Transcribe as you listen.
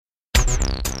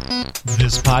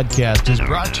This podcast is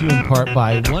brought to you in part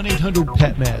by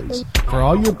 1-800-PET-MEDS. For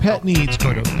all your pet needs,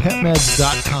 go to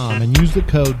petmeds.com and use the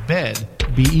code BED,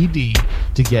 B-E-D,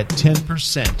 to get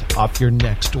 10% off your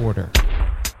next order.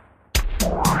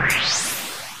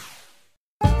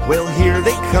 Well, here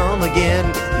they come again.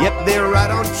 Yep, they're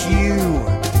right on cue.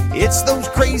 It's those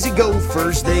crazy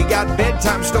gophers. They got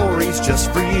bedtime stories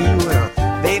just for you.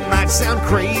 They might sound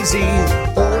crazy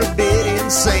or a bit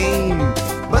insane,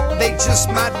 but they just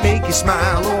might make you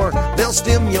smile or they'll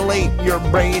stimulate your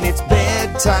brain. It's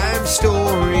bedtime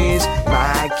stories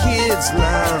my kids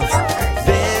love.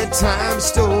 Bedtime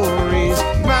stories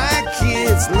my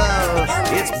kids love.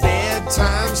 It's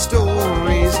bedtime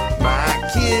stories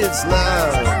my kids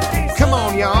love. Come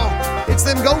on, y'all. It's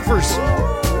them gophers.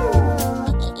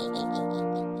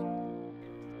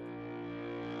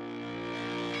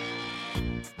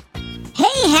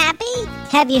 Hey, Happy!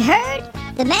 Have you heard?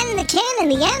 The man in the can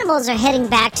and the animals are heading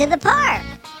back to the park.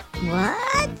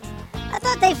 What? I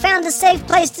thought they found a safe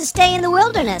place to stay in the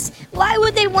wilderness. Why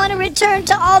would they want to return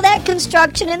to all that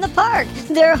construction in the park?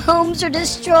 Their homes are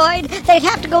destroyed. They'd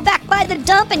have to go back by the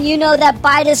dump, and you know that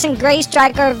Bitus and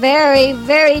Graystrike are very,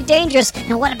 very dangerous.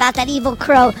 And what about that evil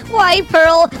crow? Why,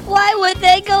 Pearl? Why would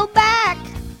they go back?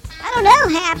 I don't know,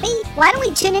 Happy. Why don't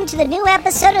we tune into the new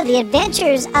episode of The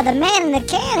Adventures of the Man in the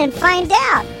Can and find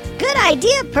out? Good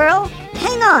idea, Pearl.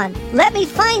 Hang on. Let me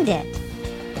find it.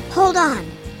 Hold on.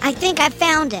 I think I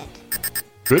found it.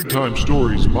 Bedtime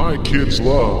Stories My Kids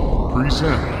Love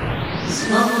present.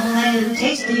 Small and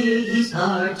tasty, he's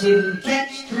hard to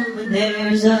catch. When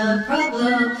there's a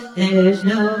problem, there's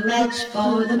no match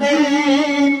for the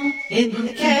man in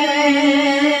the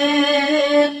can.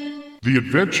 The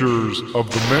Adventures of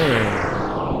the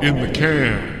Man in the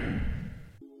Can.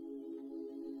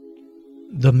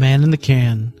 The Man in the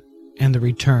Can and the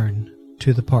Return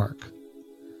to the Park.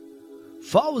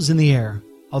 Fall was in the air.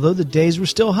 Although the days were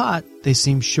still hot, they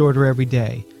seemed shorter every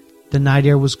day. The night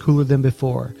air was cooler than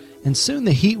before, and soon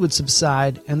the heat would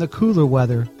subside and the cooler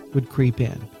weather would creep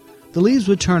in. The leaves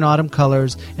would turn autumn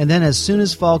colors, and then as soon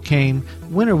as fall came,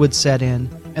 winter would set in,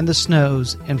 and the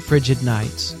snows and frigid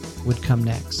nights would come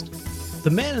next.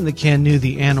 The man in the can knew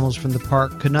the animals from the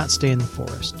park could not stay in the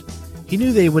forest. He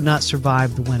knew they would not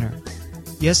survive the winter.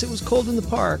 Yes, it was cold in the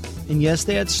park, and yes,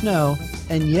 they had snow,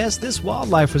 and yes, this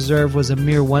wildlife reserve was a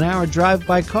mere 1-hour drive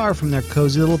by car from their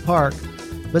cozy little park,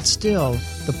 but still,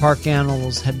 the park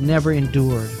animals had never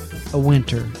endured a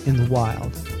winter in the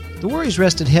wild. The worries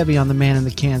rested heavy on the man in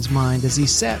the can's mind as he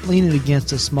sat leaning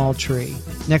against a small tree,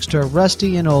 next to a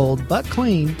rusty and old, but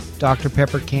clean, Dr.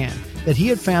 Pepper can that he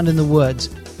had found in the woods,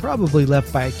 probably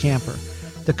left by a camper.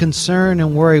 The concern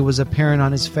and worry was apparent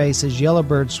on his face as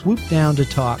Yellowbird swooped down to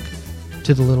talk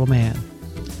to the little man.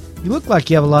 "You look like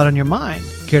you have a lot on your mind.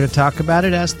 Care to talk about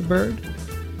it?" asked the bird.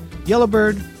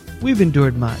 "Yellowbird, we've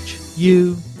endured much.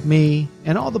 You, me,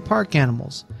 and all the park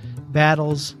animals.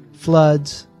 Battles,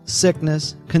 floods,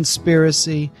 sickness,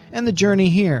 conspiracy, and the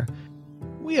journey here.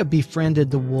 We have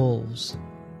befriended the wolves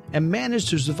and managed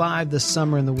to survive the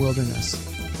summer in the wilderness.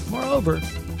 Moreover,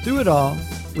 through it all,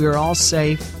 we are all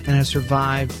safe and have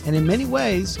survived, and in many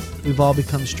ways, we've all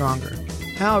become stronger.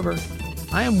 However,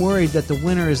 I am worried that the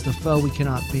winter is the foe we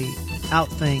cannot beat,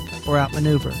 outthink, or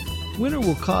outmaneuver. Winter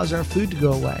will cause our food to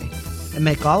go away and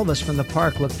make all of us from the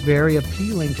park look very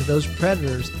appealing to those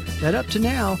predators that up to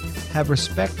now have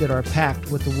respected our pact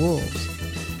with the wolves.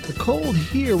 The cold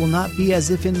here will not be as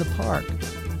if in the park.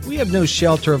 We have no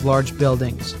shelter of large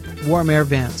buildings, warm air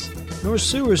vents, nor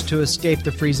sewers to escape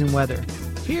the freezing weather.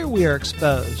 Here we are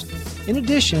exposed. In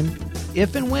addition,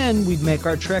 if and when we make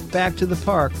our trek back to the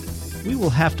park, we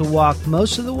will have to walk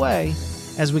most of the way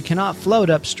as we cannot float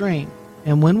upstream.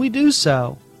 And when we do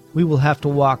so, we will have to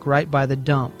walk right by the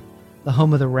dump, the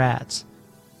home of the rats,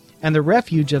 and the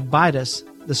refuge of Bitus,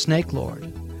 the Snake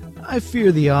Lord. I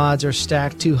fear the odds are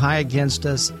stacked too high against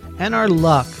us, and our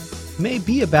luck may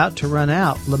be about to run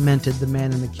out," lamented the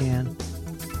man in the can.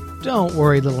 "Don't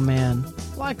worry, little man.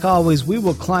 Like always, we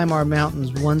will climb our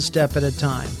mountains one step at a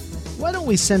time. Why don't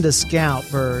we send a scout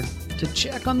bird to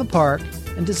check on the park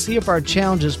and to see if our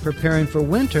challenge is preparing for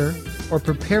winter or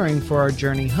preparing for our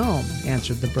journey home,"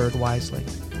 answered the bird wisely.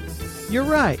 "You're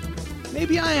right.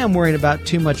 Maybe I am worried about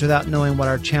too much without knowing what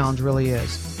our challenge really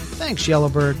is. Thanks,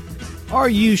 Yellowbird. Are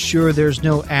you sure there's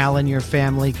no Al in your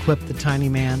family?" quipped the tiny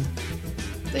man.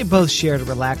 They both shared a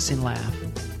relaxing laugh.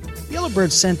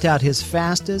 Yellowbird sent out his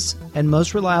fastest and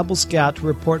most reliable scout to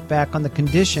report back on the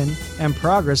condition and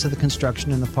progress of the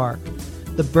construction in the park.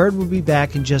 The bird would be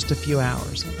back in just a few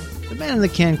hours. The man in the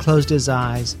can closed his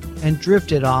eyes and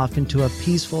drifted off into a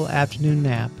peaceful afternoon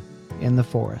nap in the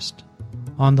forest.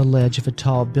 On the ledge of a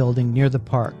tall building near the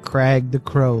park, Crag the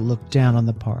Crow looked down on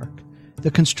the park. The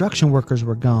construction workers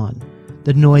were gone.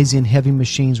 The noisy and heavy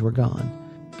machines were gone.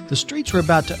 The streets were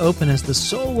about to open as the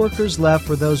sole workers left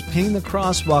were those painting the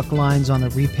crosswalk lines on the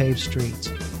repaved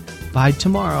streets. By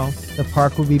tomorrow, the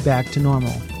park will be back to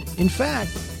normal. In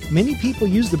fact, many people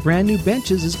used the brand new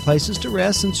benches as places to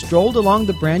rest and strolled along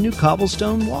the brand new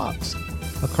cobblestone walks.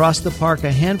 Across the park,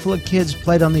 a handful of kids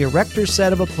played on the erector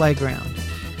set of a playground.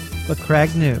 But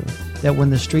Crag knew that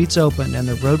when the streets opened and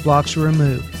the roadblocks were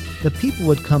removed, the people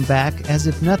would come back as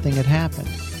if nothing had happened.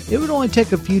 It would only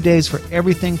take a few days for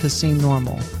everything to seem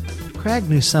normal. Crag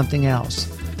knew something else.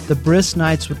 The brisk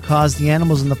nights would cause the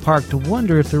animals in the park to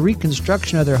wonder if the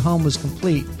reconstruction of their home was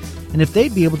complete and if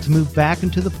they'd be able to move back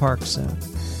into the park soon.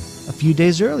 A few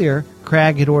days earlier,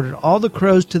 Crag had ordered all the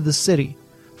crows to the city,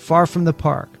 far from the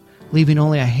park, leaving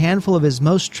only a handful of his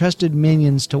most trusted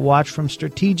minions to watch from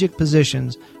strategic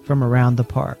positions from around the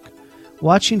park,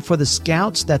 watching for the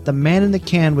scouts that the man in the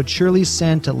can would surely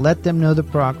send to let them know the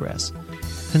progress.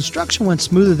 Construction went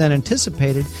smoother than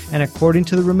anticipated, and according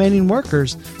to the remaining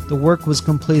workers, the work was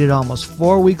completed almost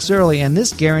 4 weeks early, and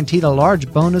this guaranteed a large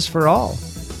bonus for all.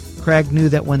 Crag knew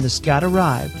that when the scout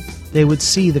arrived, they would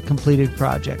see the completed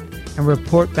project and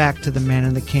report back to the man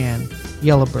in the can,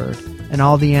 Yellowbird, and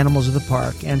all the animals of the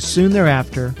park, and soon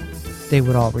thereafter, they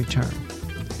would all return.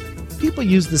 People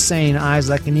use the saying, eyes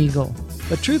like an eagle,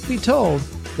 but truth be told,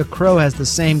 the crow has the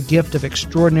same gift of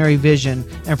extraordinary vision,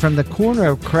 and from the corner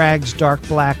of Crag's dark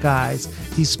black eyes,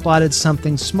 he spotted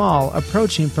something small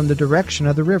approaching from the direction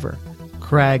of the river.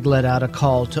 Crag let out a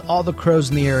call to all the crows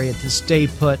in the area to stay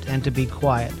put and to be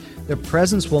quiet. Their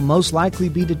presence will most likely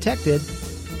be detected,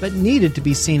 but needed to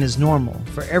be seen as normal,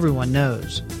 for everyone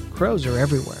knows crows are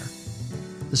everywhere.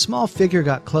 The small figure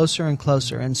got closer and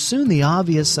closer, and soon the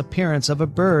obvious appearance of a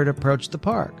bird approached the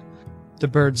park. The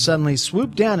bird suddenly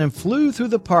swooped down and flew through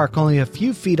the park only a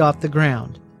few feet off the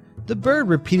ground. The bird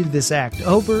repeated this act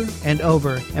over and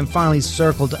over, and finally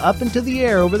circled up into the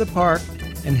air over the park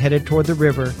and headed toward the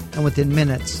river, and within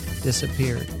minutes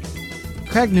disappeared.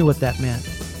 Crag knew what that meant.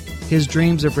 His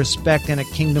dreams of respect and a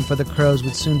kingdom for the crows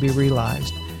would soon be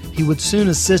realized. He would soon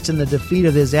assist in the defeat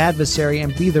of his adversary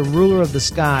and be the ruler of the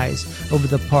skies over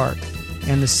the park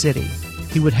and the city.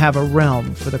 He would have a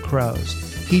realm for the crows.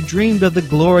 He dreamed of the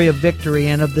glory of victory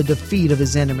and of the defeat of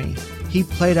his enemy. He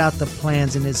played out the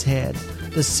plans in his head.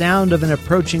 The sound of an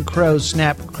approaching crow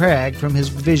snapped Crag from his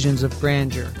visions of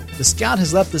grandeur. The scout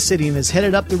has left the city and is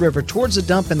headed up the river towards a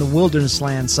dump in the wilderness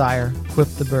land, sire,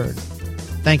 quipped the bird.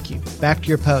 Thank you. Back to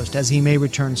your post, as he may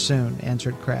return soon,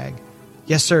 answered Crag.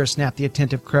 Yes, sir, snapped the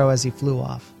attentive crow as he flew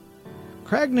off.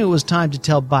 Crag knew it was time to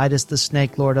tell Bidas the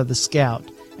Snake Lord of the Scout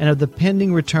and of the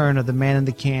pending return of the man in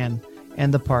the can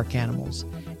and the park animals.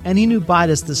 And he knew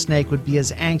Bidas the Snake would be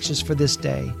as anxious for this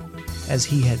day as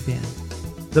he had been.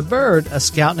 The bird, a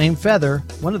scout named Feather,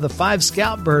 one of the 5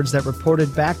 scout birds that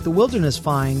reported back the wilderness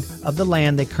find of the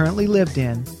land they currently lived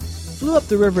in, flew up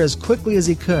the river as quickly as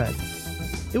he could.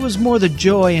 It was more the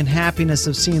joy and happiness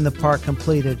of seeing the park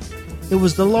completed. It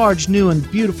was the large, new,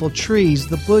 and beautiful trees,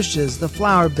 the bushes, the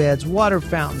flower beds, water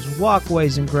fountains,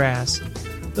 walkways, and grass.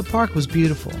 The park was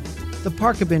beautiful. The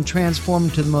park had been transformed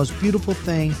into the most beautiful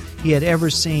thing he had ever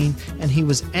seen, and he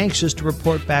was anxious to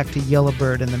report back to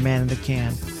Yellowbird and the man in the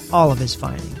can all of his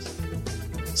findings.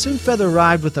 Soon Feather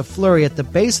arrived with a flurry at the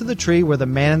base of the tree where the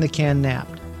man in the can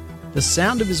napped. The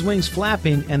sound of his wings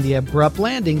flapping and the abrupt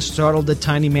landing startled the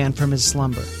tiny man from his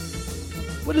slumber.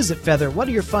 "What is it, Feather? What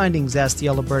are your findings?" asked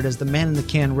Yellowbird as the man in the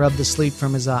can rubbed the sleep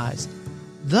from his eyes.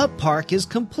 "The park is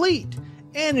complete,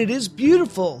 and it is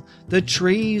beautiful. The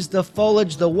trees, the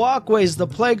foliage, the walkways, the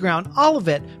playground, all of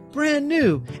it, brand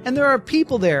new. And there are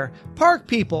people there, park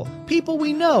people, people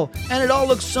we know, and it all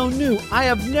looks so new. I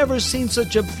have never seen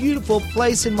such a beautiful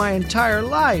place in my entire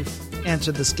life,"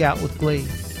 answered the scout with glee.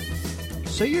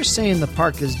 "So you're saying the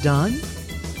park is done?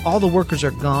 All the workers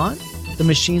are gone? The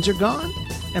machines are gone?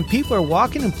 And people are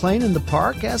walking and playing in the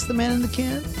park?" asked the man in the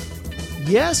can.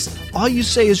 "Yes, all you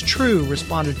say is true,"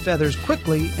 responded Feathers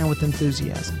quickly and with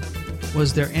enthusiasm.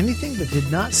 "Was there anything that did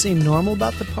not seem normal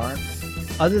about the park,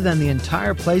 other than the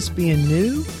entire place being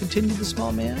new?" continued the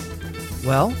small man.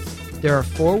 "Well, there are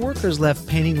 4 workers left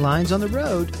painting lines on the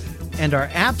road, and our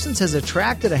absence has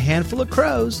attracted a handful of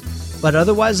crows. But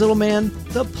otherwise, little man,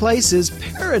 the place is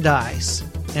paradise,"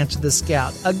 answered the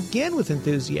scout, again with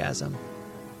enthusiasm.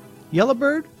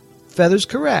 "Yellowbird, Feather's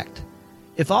correct.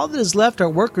 If all that is left are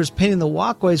workers painting the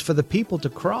walkways for the people to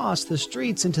cross the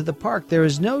streets into the park, there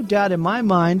is no doubt in my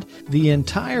mind the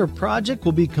entire project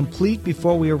will be complete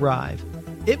before we arrive.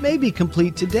 It may be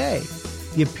complete today.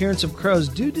 The appearance of crows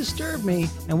do disturb me,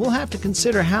 and we'll have to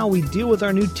consider how we deal with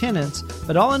our new tenants.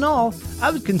 But all in all,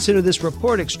 I would consider this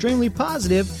report extremely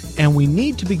positive, and we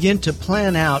need to begin to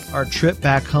plan out our trip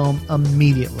back home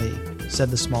immediately," said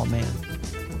the small man.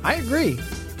 "I agree,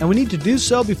 and we need to do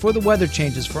so before the weather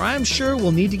changes, for I am sure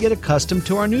we'll need to get accustomed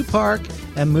to our new park,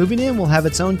 and moving in will have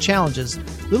its own challenges.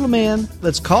 Little man,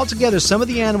 let's call together some of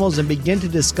the animals and begin to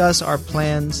discuss our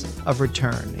plans of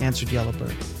return," answered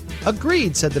Yellowbird.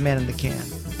 "Agreed," said the man in the can.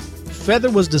 Feather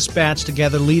was dispatched to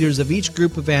gather leaders of each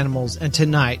group of animals, and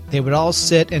tonight they would all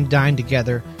sit and dine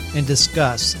together and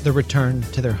discuss the return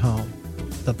to their home,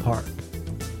 the park.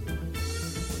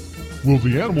 Will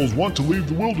the animals want to leave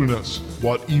the wilderness?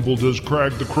 What evil does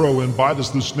Crag the Crow and Bitus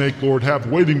the Snake Lord have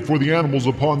waiting for the animals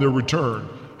upon their return?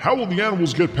 How will the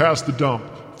animals get past the dump?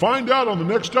 Find out on the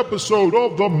next episode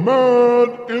of The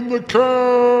Man in the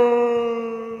Can!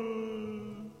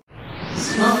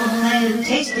 Small and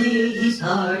tasty, he's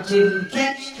hard to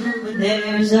catch. When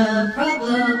there's a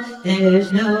problem,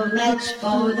 there's no match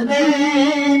for the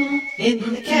man in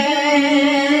the can.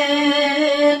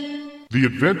 The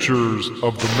Adventures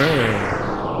of the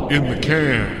Man in the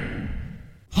Can.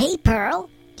 Hey, Pearl,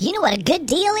 do you know what a good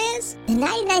deal is? The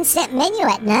 99-cent menu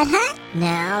at Nut Hut?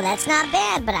 No, that's not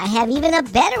bad, but I have even a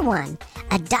better one.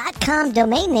 A .com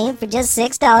domain name for just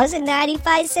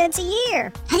 $6.95 a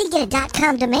year. How do you get a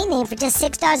 .com domain name for just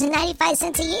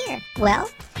 $6.95 a year? Well,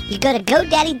 you go to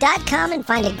GoDaddy.com and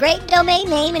find a great domain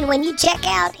name, and when you check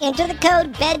out, enter the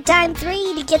code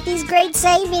BEDTIME3 to get these great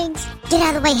savings. Get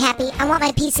out of the way, Happy. I want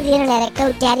my piece of the internet at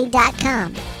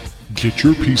GoDaddy.com. Get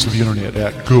your piece of the internet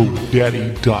at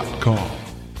GoDaddy.com.